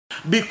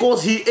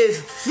because he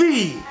is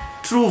the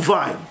true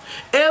vine.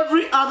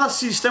 Every other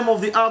system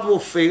of the earth will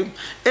fail.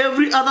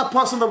 Every other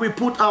person that we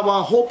put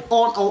our hope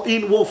on or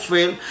in will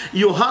fail.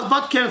 Your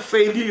husband can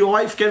fail you. Your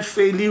wife can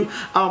fail you.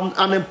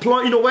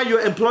 Unemployed, where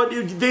you're employed,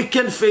 they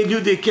can fail you.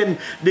 They can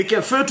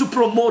fail to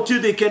promote you.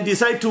 They can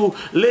decide to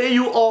lay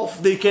you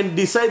off. They can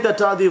decide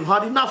that they've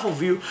had enough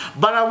of you.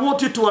 But I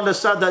want you to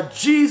understand that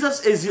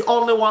Jesus is the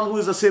only one who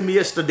is the same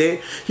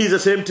yesterday. He's the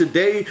same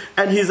today,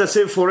 and he's the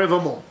same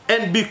forevermore.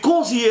 And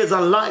because he is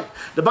alive,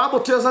 the Bible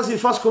tells us in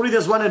 1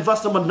 Corinthians 1 and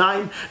verse number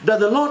 9 that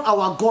the Lord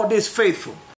our God is faithful.